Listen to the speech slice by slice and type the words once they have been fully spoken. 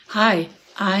Hi,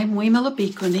 I'm Wimala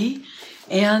Bikuni,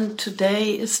 and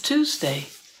today is Tuesday,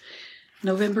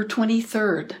 November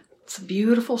 23rd. It's a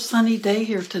beautiful sunny day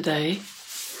here today.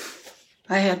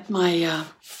 I had my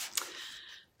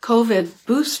COVID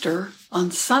booster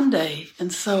on Sunday,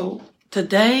 and so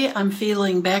today I'm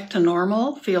feeling back to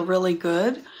normal, feel really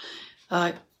good.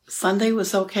 Sunday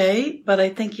was okay, but I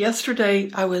think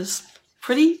yesterday I was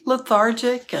pretty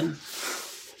lethargic and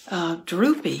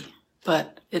droopy,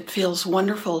 but it feels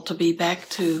wonderful to be back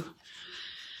to,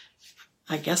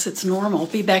 I guess it's normal,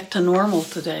 be back to normal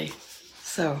today.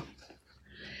 So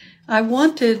I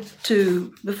wanted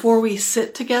to, before we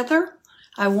sit together,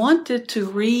 I wanted to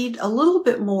read a little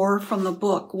bit more from the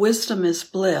book Wisdom is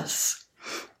Bliss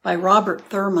by Robert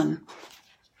Thurman.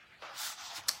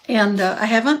 And I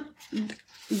haven't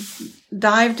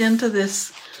dived into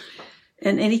this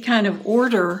in any kind of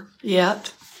order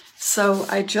yet. So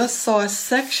I just saw a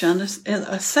section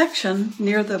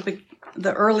near the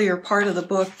earlier part of the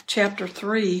book, chapter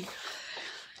 3,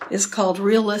 is called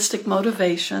Realistic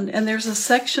Motivation, and there's a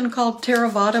section called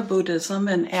Theravada Buddhism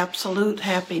and Absolute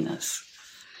Happiness.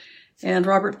 And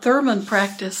Robert Thurman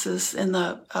practices in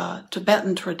the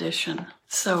Tibetan tradition.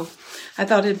 So I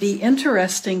thought it'd be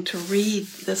interesting to read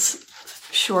this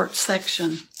short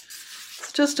section.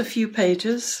 It's just a few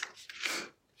pages.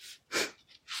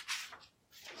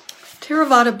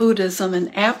 Theravada Buddhism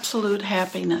and Absolute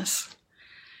Happiness.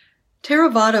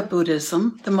 Theravada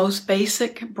Buddhism, the most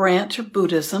basic branch of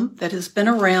Buddhism that has been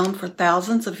around for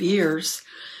thousands of years,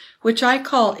 which I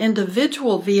call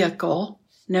individual vehicle,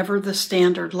 never the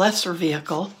standard lesser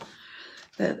vehicle.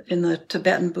 That in the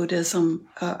Tibetan Buddhism,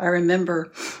 I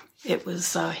remember it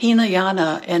was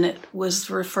Hinayana, and it was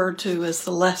referred to as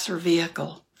the lesser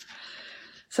vehicle.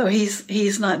 So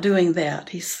he's not doing that.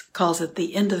 He calls it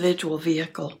the individual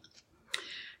vehicle.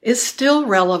 Is still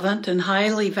relevant and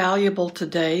highly valuable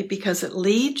today because it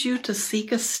leads you to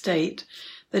seek a state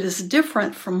that is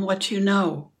different from what you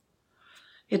know.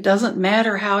 It doesn't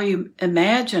matter how you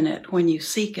imagine it when you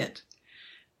seek it.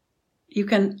 You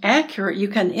can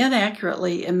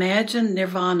inaccurately imagine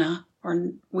nirvana,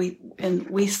 or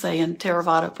we say in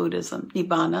Theravada Buddhism,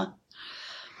 nibbana.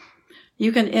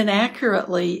 You can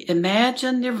inaccurately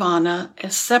imagine nirvana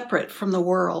as separate from the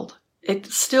world. It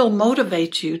still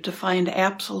motivates you to find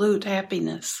absolute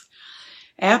happiness.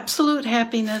 Absolute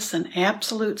happiness and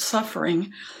absolute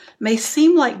suffering may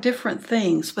seem like different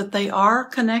things, but they are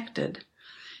connected,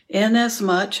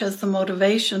 inasmuch as the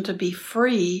motivation to be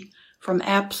free from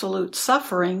absolute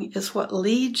suffering is what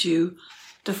leads you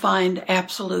to find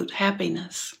absolute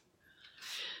happiness.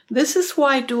 This is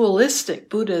why dualistic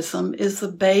Buddhism is the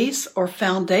base or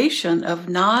foundation of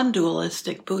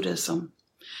non-dualistic Buddhism.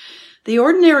 The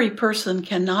ordinary person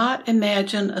cannot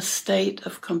imagine a state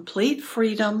of complete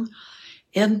freedom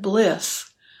in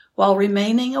bliss while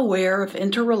remaining aware of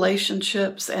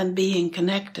interrelationships and being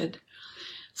connected.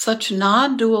 Such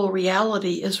non-dual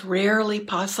reality is rarely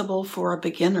possible for a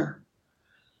beginner.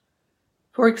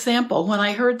 For example, when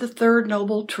I heard the third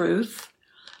noble truth,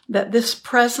 that this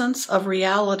presence of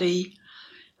reality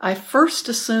I first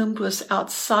assumed was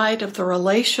outside of the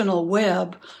relational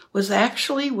web was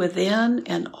actually within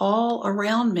and all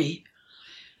around me.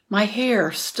 My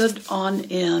hair stood on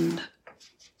end.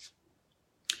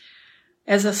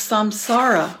 As a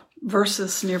samsara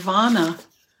versus nirvana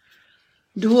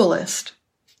dualist,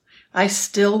 I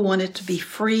still wanted to be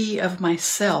free of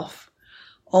myself,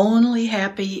 only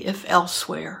happy if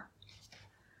elsewhere.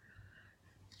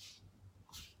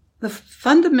 The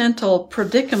fundamental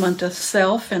predicament of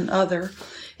self and other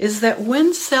is that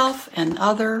when self and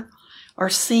other are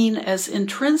seen as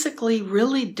intrinsically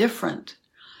really different,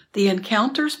 the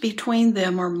encounters between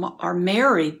them are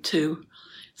married to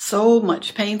so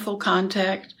much painful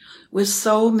contact with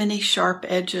so many sharp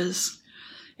edges,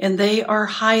 and they are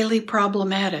highly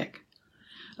problematic.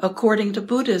 According to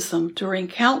Buddhism, during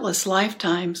countless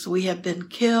lifetimes, we have been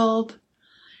killed,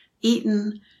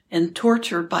 eaten, and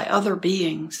tortured by other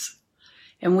beings,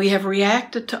 and we have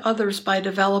reacted to others by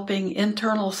developing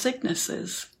internal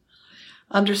sicknesses.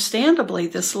 Understandably,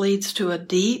 this leads to a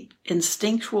deep,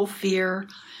 instinctual fear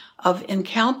of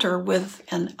encounter with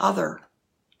an other.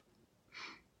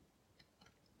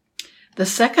 The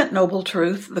second noble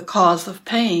truth, the cause of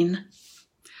pain,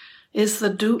 is the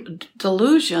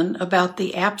delusion about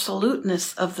the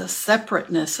absoluteness of the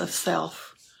separateness of self.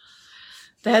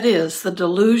 That is, the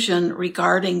delusion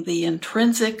regarding the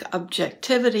intrinsic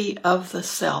objectivity of the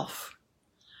self.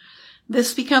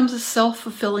 This becomes a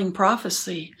self-fulfilling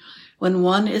prophecy. When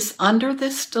one is under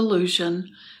this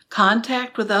delusion,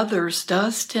 contact with others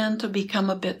does tend to become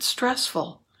a bit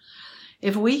stressful.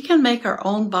 If we can make our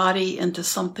own body into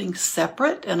something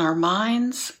separate in our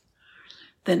minds,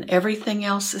 then everything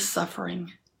else is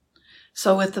suffering.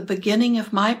 So at the beginning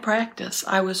of my practice,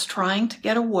 I was trying to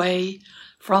get away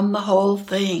from the whole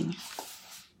thing.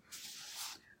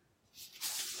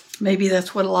 Maybe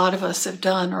that's what a lot of us have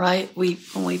done, right? When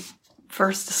we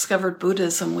first discovered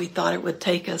Buddhism, we thought it would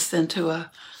take us into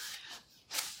a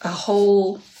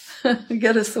whole,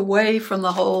 get us away from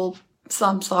the whole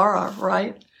samsara,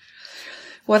 right?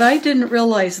 What I didn't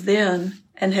realize then,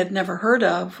 and had never heard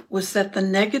of, was that the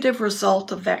negative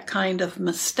result of that kind of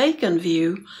mistaken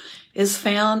view is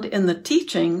found in the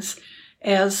teachings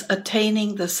as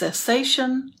attaining the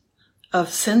cessation of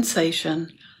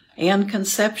sensation and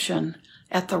conception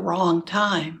at the wrong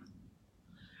time.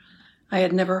 I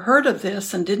had never heard of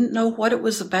this and didn't know what it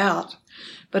was about,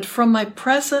 but from my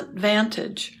present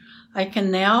vantage, I can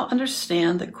now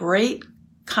understand the great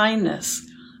kindness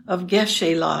of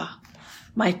Geshe-la,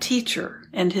 my teacher,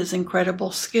 and his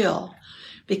incredible skill,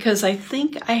 because I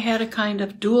think I had a kind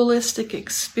of dualistic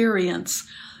experience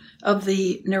of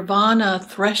the nirvana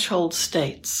threshold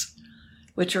states,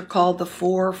 which are called the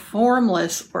 4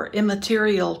 formless or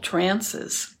immaterial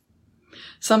trances.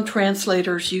 Some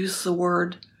translators use the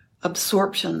word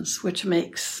absorptions, which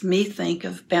makes me think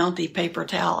of Bounty paper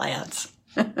towel ads.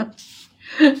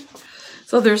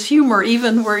 So there's humor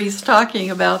even where he's talking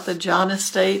about the jhana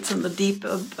states and the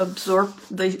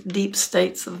deep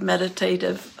states of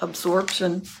meditative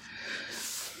absorption.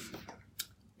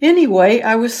 Anyway,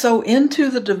 I was so into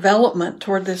the development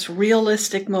toward this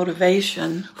realistic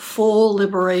motivation, full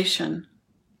liberation.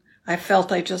 I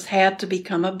felt I just had to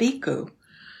become a bhikkhu,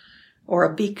 or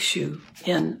a bhikshu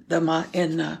in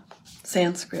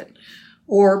Sanskrit,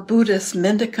 or Buddhist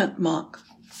mendicant monk.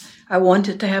 I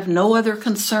wanted to have no other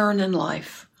concern in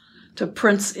life,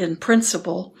 in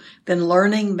principle, than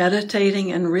learning,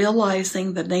 meditating, and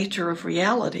realizing the nature of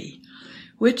reality,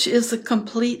 which is a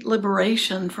complete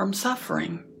liberation from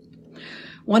suffering.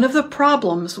 One of the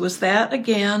problems was that,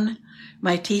 again,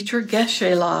 my teacher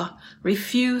Geshe-la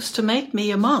refused to make me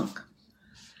a monk.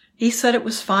 He said it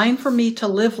was fine for me to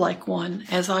live like one,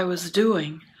 as I was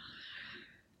doing,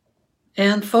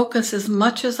 and focus as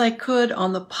much as I could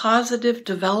on the positive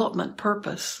development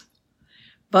purpose.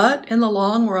 But in the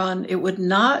long run, it would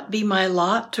not be my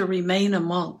lot to remain a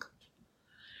monk.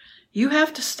 You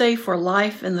have to stay for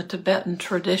life in the Tibetan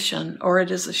tradition, or it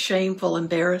is a shameful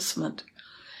embarrassment.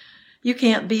 You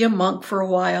can't be a monk for a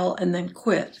while and then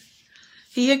quit.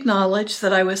 He acknowledged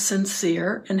that I was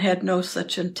sincere and had no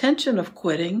such intention of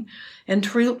quitting and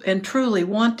truly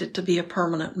wanted to be a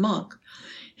permanent monk.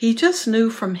 He just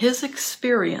knew from his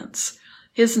experience,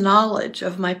 his knowledge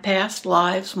of my past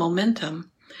lives' momentum,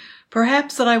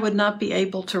 perhaps that I would not be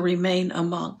able to remain a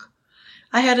monk.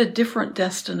 I had a different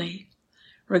destiny.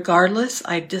 Regardless,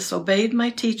 I disobeyed my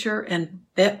teacher and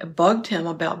bugged him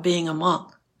about being a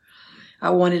monk. I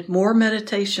wanted more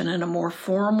meditation and a more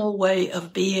formal way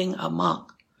of being a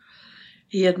monk.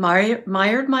 He admired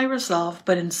my resolve,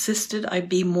 but insisted I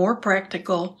be more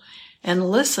practical and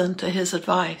listen to his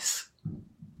advice.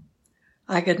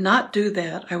 I could not do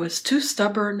that. I was too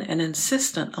stubborn and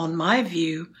insistent on my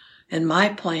view and my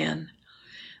plan.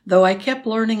 Though I kept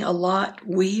learning a lot,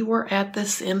 we were at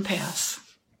this impasse.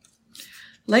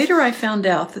 Later I found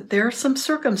out that there are some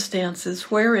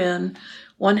circumstances wherein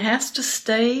one has to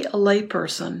stay a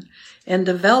layperson and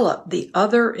develop the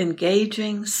other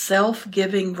engaging,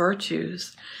 self-giving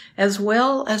virtues, as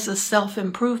well as the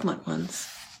self-improvement ones.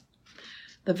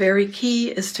 The very key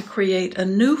is to create a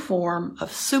new form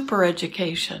of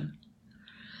super-education,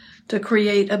 to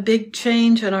create a big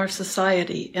change in our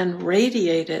society and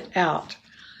radiate it out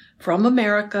from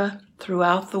America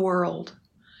throughout the world.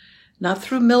 Not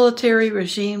through military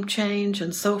regime change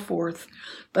and so forth,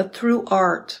 but through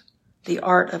art, the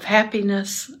art of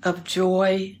happiness, of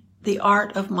joy, the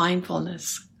art of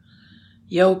mindfulness,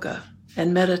 yoga,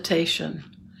 and meditation.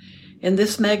 In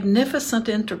this magnificent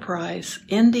enterprise,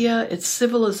 India, its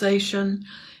civilization,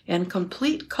 and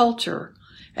complete culture,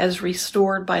 as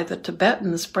restored by the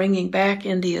Tibetans bringing back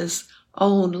India's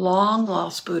own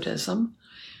long-lost Buddhism,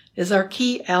 is our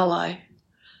key ally,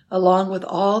 along with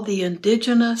all the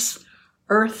indigenous,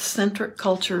 earth-centric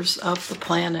cultures of the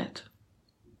planet.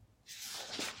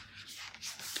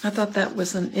 I thought that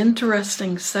was an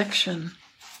interesting section.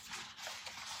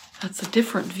 That's a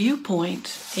different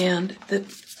viewpoint, and that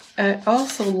I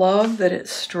also love that it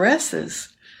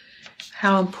stresses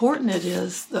how important it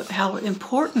is, how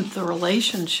important the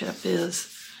relationship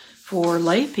is for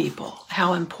lay people,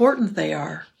 how important they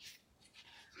are.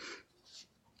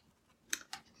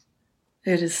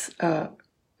 It is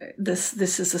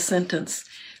this is a sentence.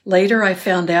 Later, I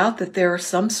found out that there are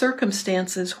some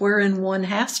circumstances wherein one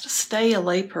has to stay a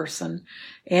layperson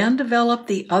and develop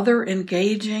the other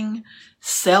engaging,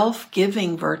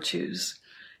 self-giving virtues,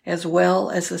 as well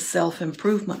as the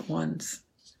self-improvement ones.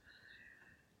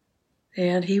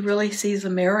 And he really sees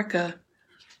America,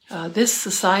 this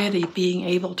society, being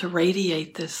able to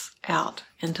radiate this out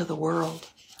into the world.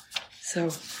 So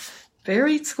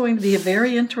it's going to be a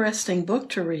very interesting book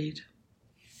to read.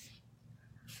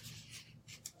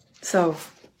 So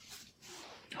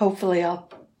hopefully I'll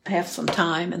have some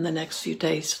time in the next few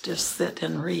days to just sit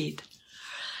and read.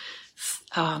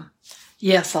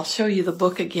 Yes, I'll show you the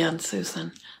book again,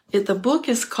 Susan. The book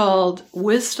is called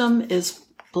Wisdom is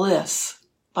Bliss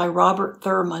by Robert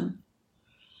Thurman.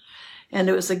 And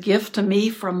it was a gift to me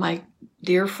from my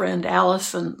dear friend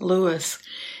Allison Lewis.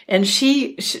 And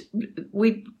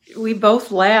we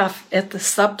both laugh at the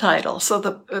subtitle.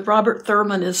 So Robert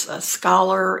Thurman is a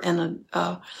scholar and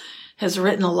has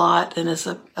written a lot, and is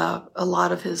a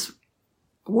lot of his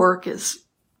work is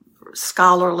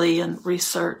scholarly and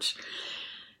research.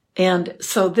 And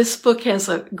so this book has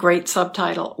a great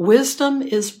subtitle. Wisdom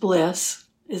is Bliss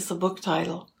is the book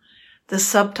title. The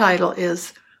subtitle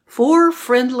is 4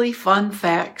 Friendly Fun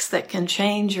Facts That Can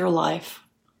Change Your Life.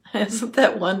 Isn't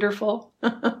that wonderful?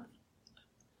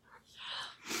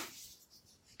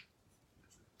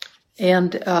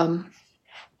 And the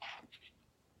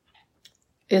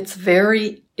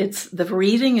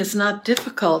reading is not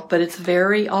difficult, but it's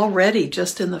very already,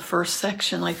 just in the first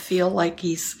section, I feel like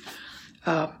he's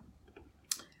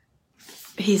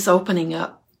opening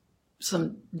up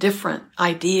some different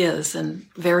ideas and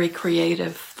very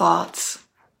creative thoughts.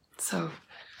 So,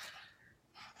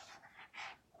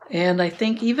 and I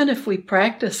think even if we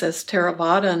practice as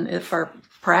Theravadan, if our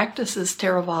practice is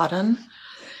Theravadan,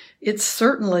 it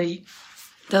certainly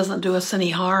doesn't do us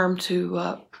any harm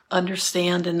to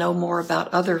understand and know more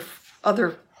about other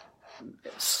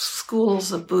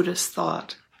schools of Buddhist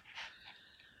thought.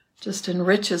 Just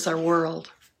enriches our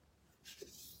world.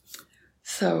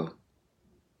 So,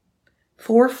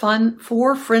 4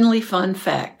 friendly fun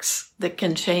facts that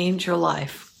can change your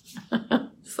life.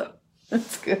 So,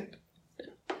 that's good.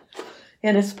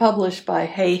 And it's published by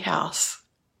Hay House.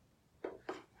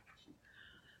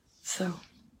 So,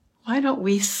 why don't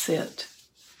we sit?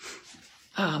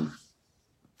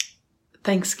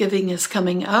 Thanksgiving is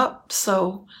coming up,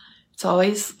 so it's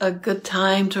always a good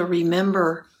time to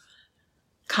remember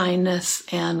kindness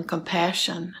and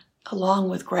compassion along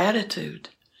with gratitude.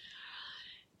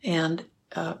 And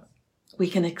we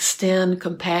can extend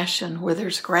compassion where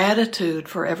there's gratitude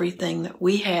for everything that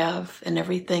we have and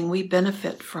everything we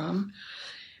benefit from.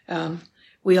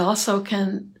 We also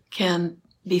can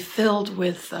be filled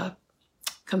with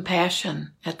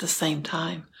compassion at the same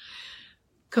time.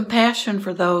 Compassion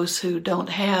for those who don't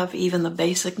have even the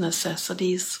basic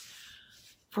necessities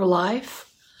for life.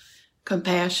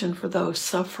 Compassion for those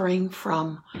suffering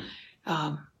from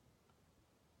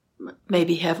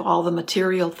maybe have all the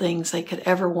material things they could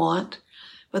ever want,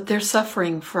 but they're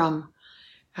suffering from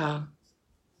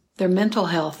their mental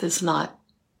health is not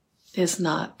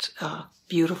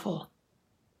beautiful.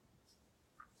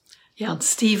 Yeah, and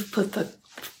Steve put the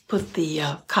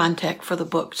contact for the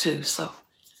book too, so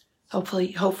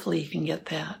hopefully you can get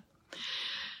that.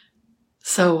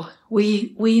 So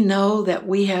we know that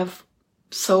we have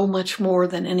so much more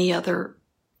than any other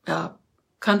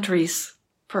countries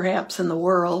perhaps in the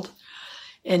world,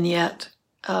 and yet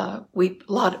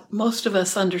most of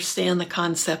us understand the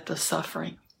concept of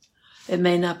suffering. It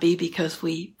may not be because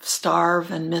we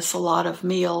starve and miss a lot of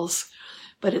meals,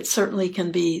 but it certainly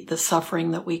can be the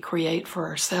suffering that we create for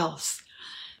ourselves.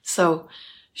 So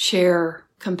share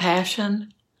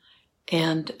compassion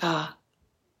and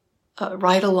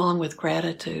right along with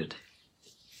gratitude.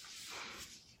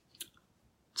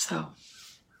 So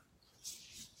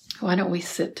why don't we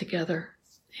sit together?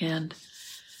 And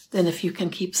then if you can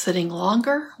keep sitting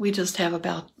longer, we just have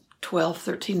about 12,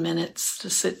 13 minutes to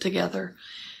sit together.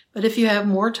 But if you have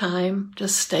more time,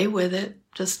 just stay with it.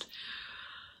 Just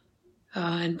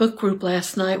in book group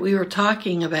last night, we were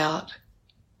talking about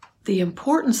the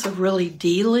importance of really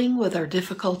dealing with our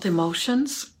difficult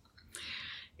emotions.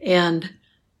 And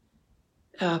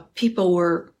people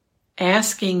were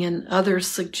asking and others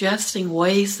suggesting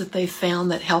ways that they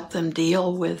found that help them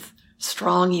deal with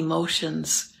strong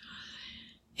emotions.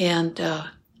 And,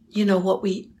 what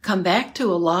we come back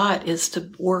to a lot is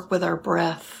to work with our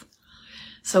breath.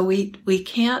 So we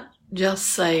can't just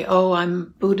say, oh,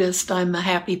 I'm Buddhist, I'm a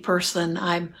happy person,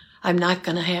 I'm not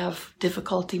going to have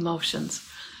difficult emotions.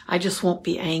 I just won't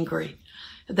be angry.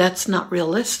 That's not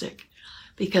realistic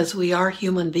because we are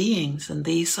human beings, and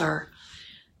these are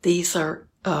these are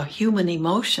human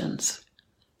emotions.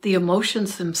 The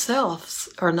emotions themselves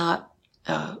are not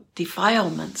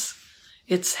defilements.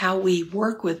 It's how we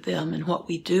work with them and what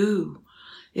we do.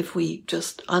 If we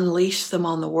just unleash them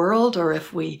on the world, or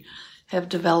if we have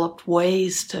developed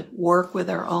ways to work with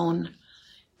our own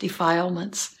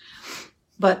defilements.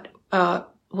 But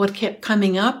what kept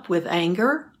coming up with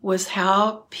anger was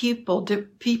how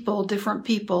different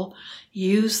people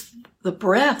use the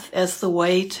breath as the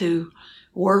way to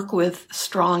work with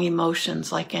strong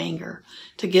emotions like anger,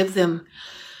 to give them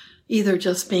either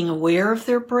just being aware of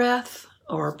their breath,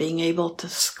 or being able to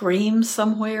scream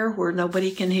somewhere where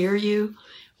nobody can hear you,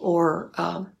 or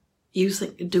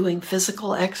doing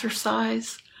physical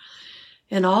exercise.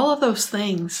 And all of those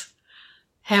things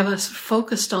have us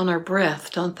focused on our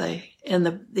breath, don't they?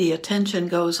 And the attention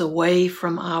goes away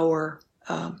from our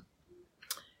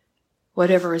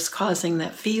whatever is causing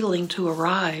that feeling to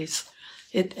arise.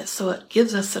 So it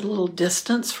gives us a little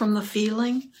distance from the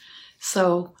feeling.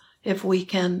 So if we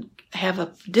can have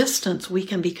a distance, we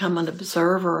can become an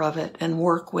observer of it and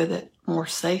work with it more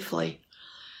safely.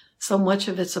 So much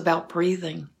of it's about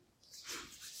breathing.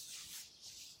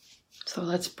 So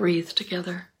let's breathe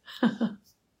together.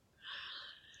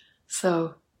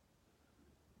 So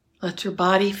let your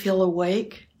body feel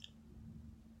awake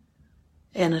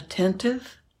and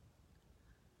attentive.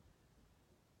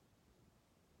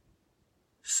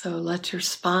 So let your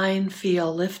spine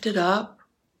feel lifted up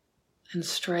and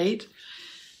straight.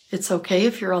 It's okay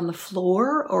if you're on the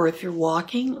floor, or if you're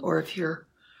walking, or if you're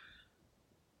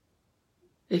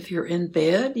in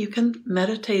bed. You can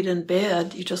meditate in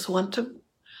bed. You just want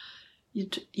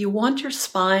you want your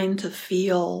spine to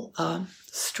feel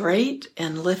straight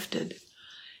and lifted.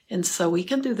 And so we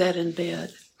can do that in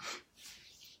bed.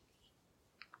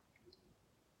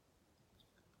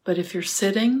 But if you're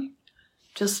sitting,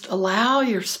 just allow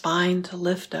your spine to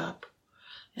lift up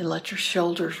and let your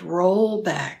shoulders roll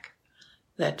back.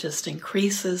 That just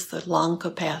increases the lung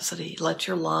capacity. Let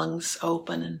your lungs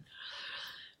open and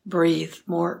breathe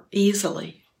more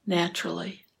easily,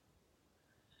 naturally.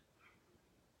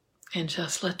 And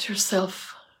just let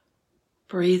yourself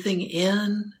breathing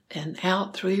in and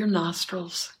out through your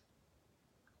nostrils.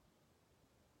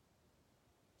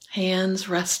 Hands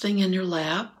resting in your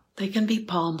lap. They can be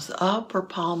palms up or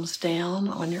palms down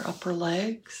on your upper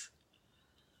legs.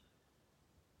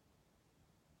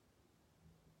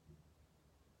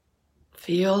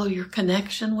 Feel your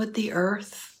connection with the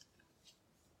earth.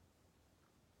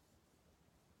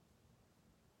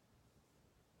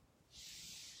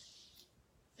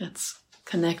 It's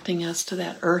connecting us to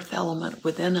that earth element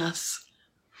within us.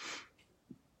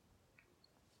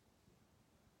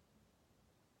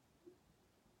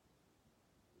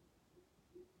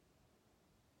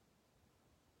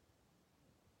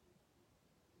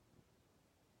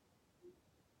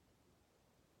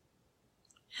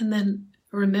 And then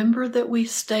remember that we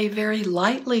stay very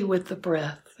lightly with the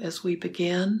breath as we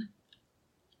begin.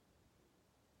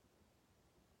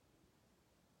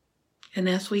 And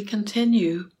as we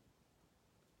continue,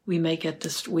 we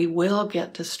will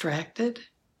get distracted.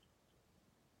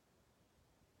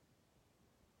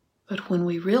 But when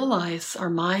we realize our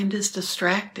mind is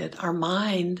distracted, our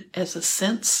mind as a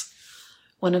sense,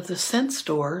 one of the sense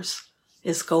doors,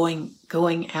 is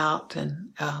going out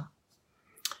and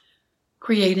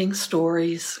creating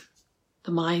stories.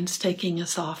 The mind's taking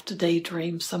us off to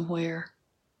daydream somewhere,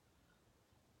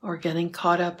 or getting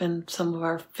caught up in some of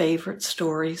our favorite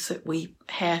stories that we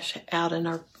hash out in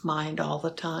our mind all the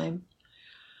time.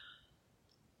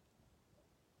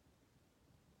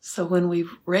 So when we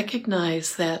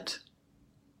recognize that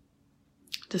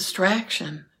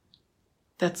distraction,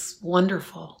 that's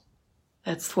wonderful.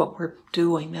 That's what we're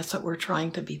doing. That's what we're trying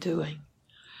to be doing.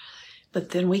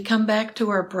 But then we come back to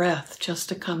our breath, just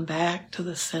to come back to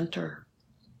the center.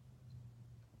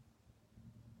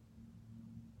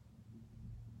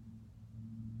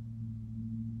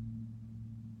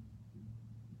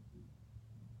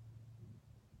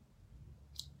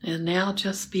 And now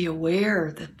just be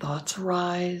aware that thoughts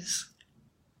arise.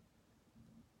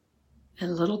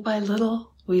 And little by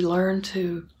little, we learn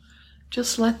to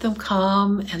just let them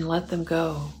come and let them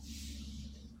go.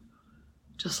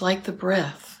 Just like the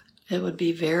breath. It would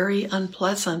be very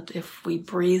unpleasant if we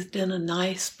breathed in a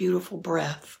nice, beautiful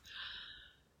breath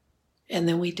and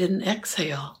then we didn't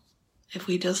exhale. If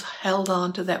we just held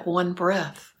on to that one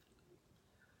breath,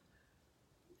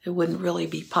 it wouldn't really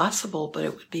be possible, but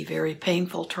it would be very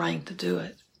painful trying to do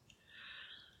it.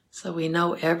 So we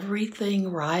know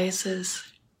everything rises,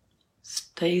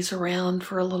 stays around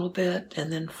for a little bit,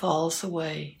 and then falls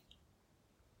away.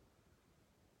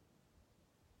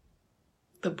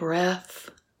 The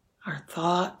breath our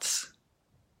thoughts,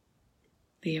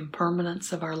 the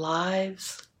impermanence of our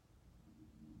lives.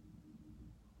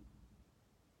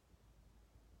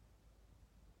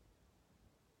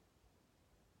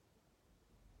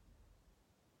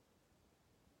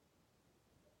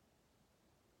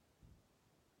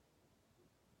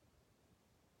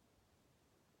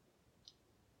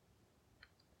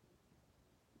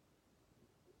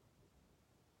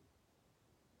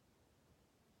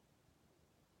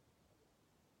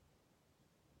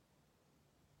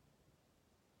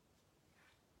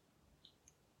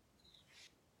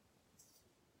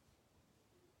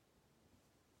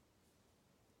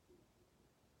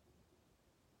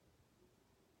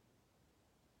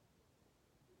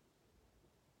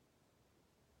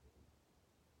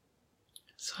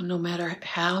 So no matter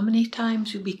how many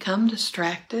times you become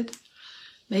distracted,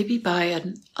 maybe by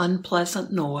an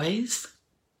unpleasant noise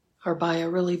or by a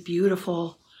really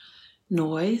beautiful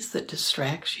noise that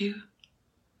distracts you,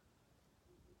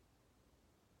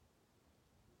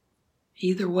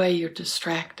 either way you're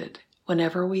distracted.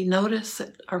 Whenever we notice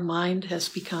that our mind has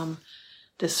become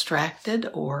distracted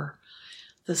or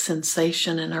the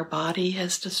sensation in our body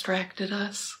has distracted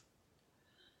us,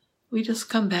 we just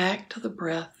come back to the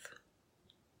breath.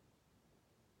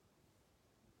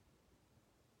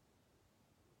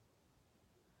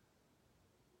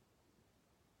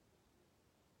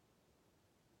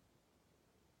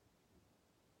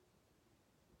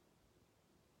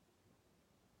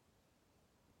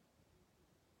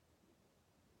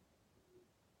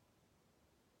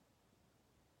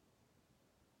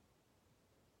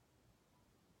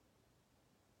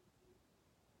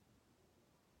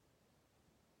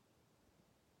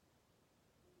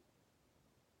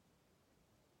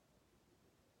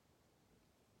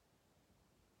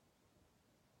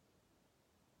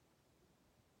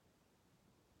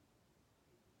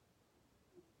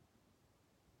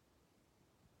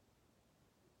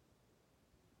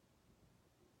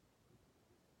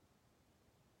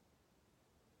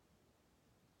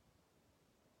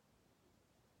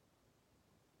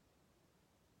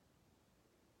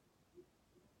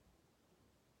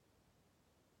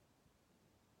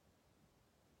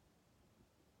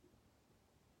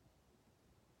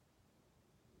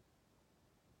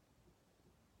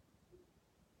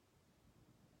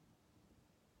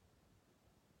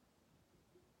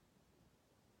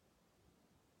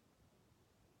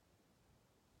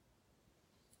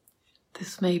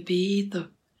 This may be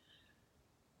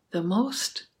the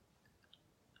most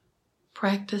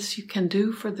practice you can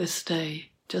do for this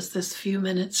day, just this few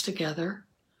minutes together.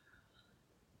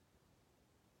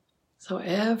 So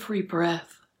every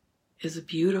breath is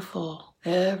beautiful.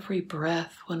 Every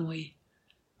breath, when we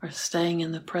are staying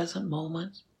in the present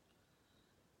moment,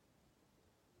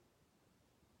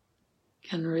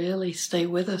 can really stay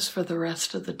with us for the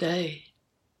rest of the day.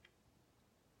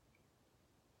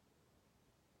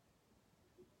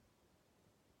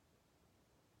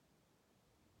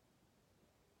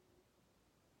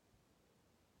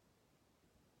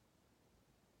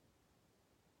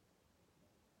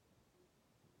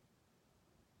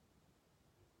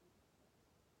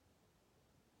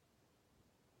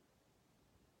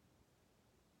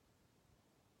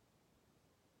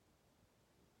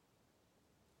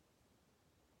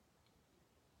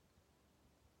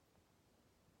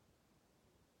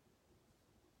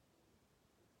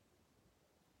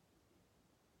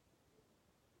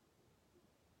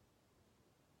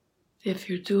 If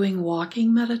you're doing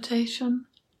walking meditation,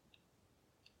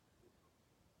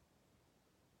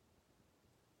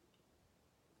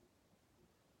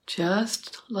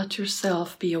 just let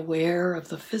yourself be aware of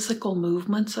the physical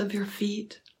movements of your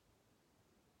feet.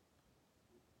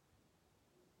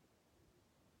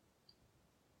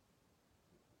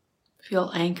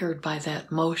 Feel anchored by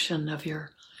that motion of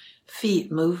your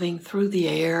feet moving through the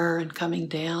air and coming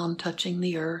down, touching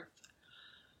the earth.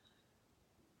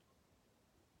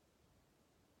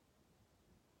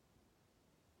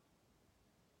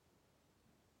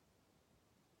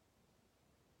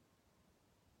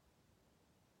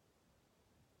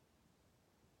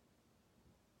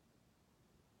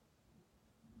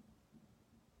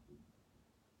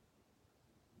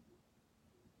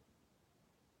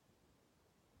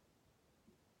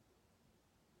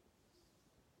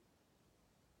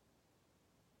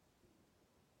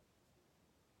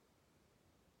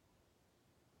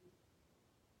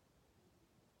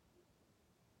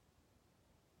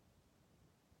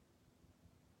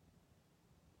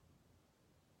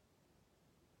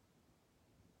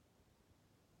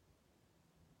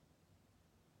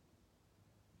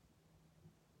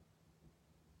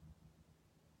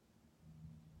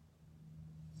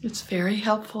 It's very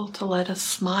helpful to let a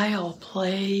smile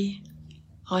play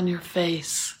on your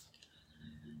face.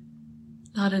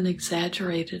 Not an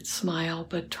exaggerated smile,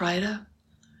 but try to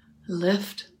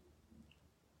lift.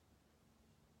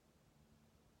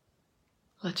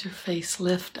 Let your face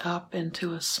lift up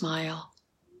into a smile.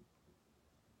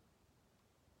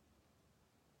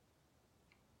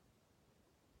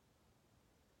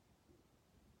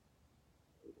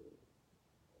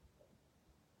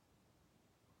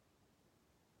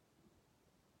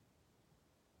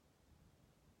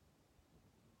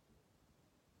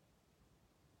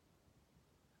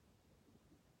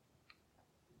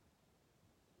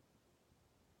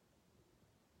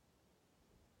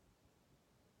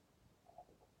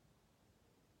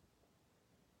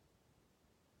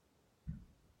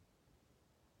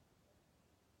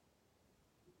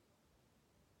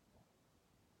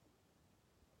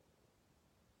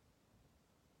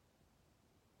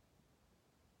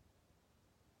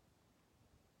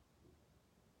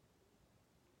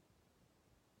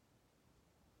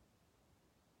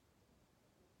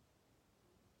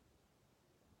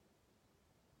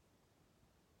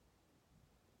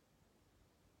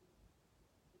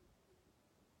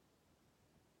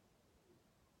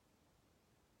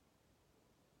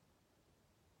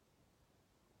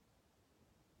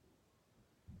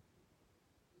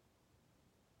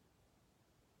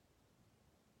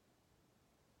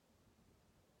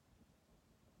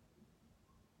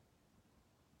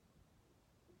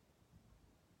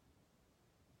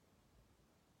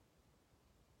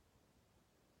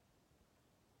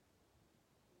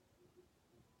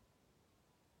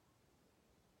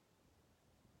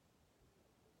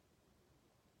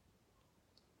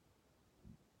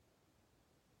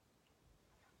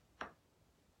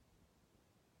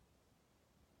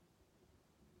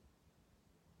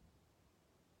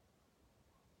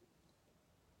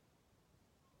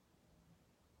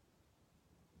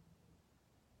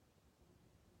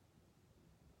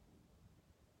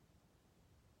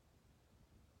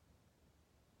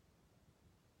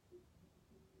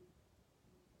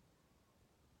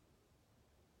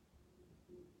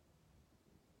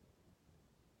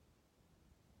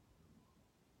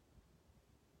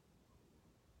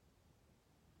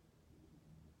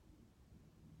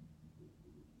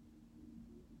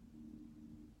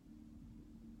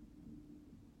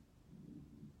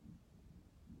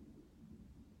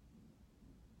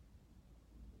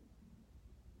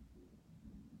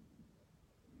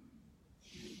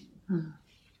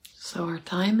 So our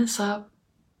time is up.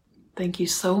 Thank you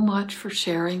so much for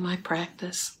sharing my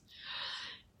practice.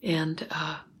 And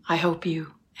I hope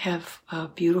you have a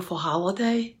beautiful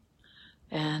holiday.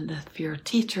 And if you're a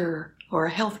teacher or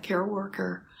a healthcare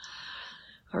worker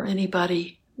or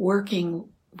anybody working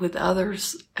with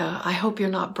others, I hope you're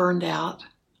not burned out.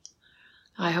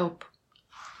 I hope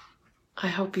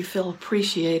you feel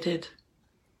appreciated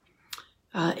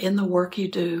in the work you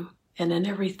do and in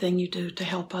everything you do to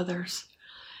help others.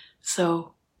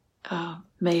 So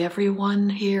may everyone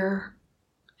here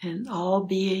and all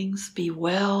beings be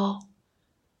well,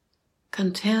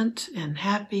 content and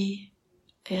happy,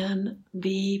 and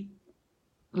be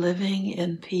living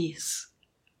in peace.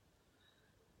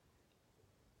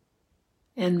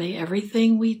 And may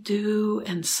everything we do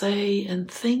and say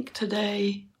and think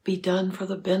today be done for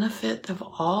the benefit of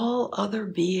all other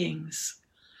beings,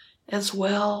 as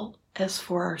well as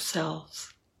for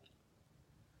ourselves.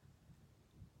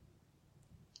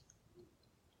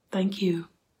 Thank you.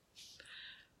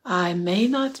 I may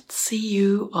not see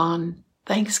you on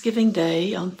Thanksgiving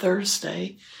Day on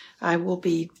Thursday. I will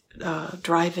be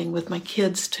driving with my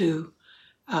kids to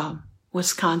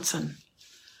Wisconsin,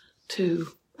 to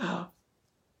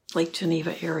Lake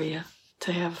Geneva area,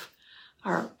 to have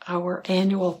our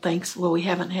annual well, we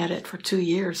haven't had it for 2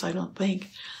 years, I don't think,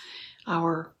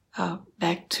 our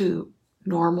back to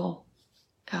normal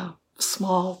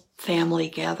small family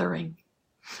gathering.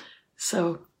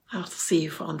 So I'll see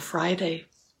you on Friday.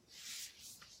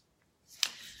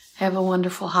 Have a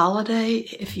wonderful holiday.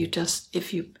 If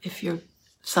you're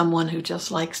someone who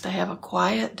just likes to have a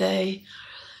quiet day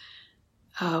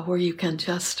where you can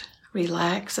just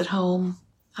relax at home,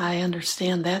 I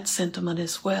understand that sentiment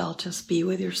as well. Just be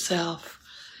with yourself.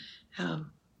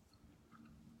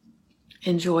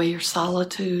 Enjoy your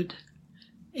solitude.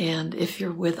 And if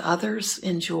you're with others,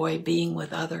 enjoy being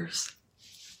with others.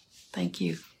 Thank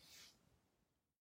you.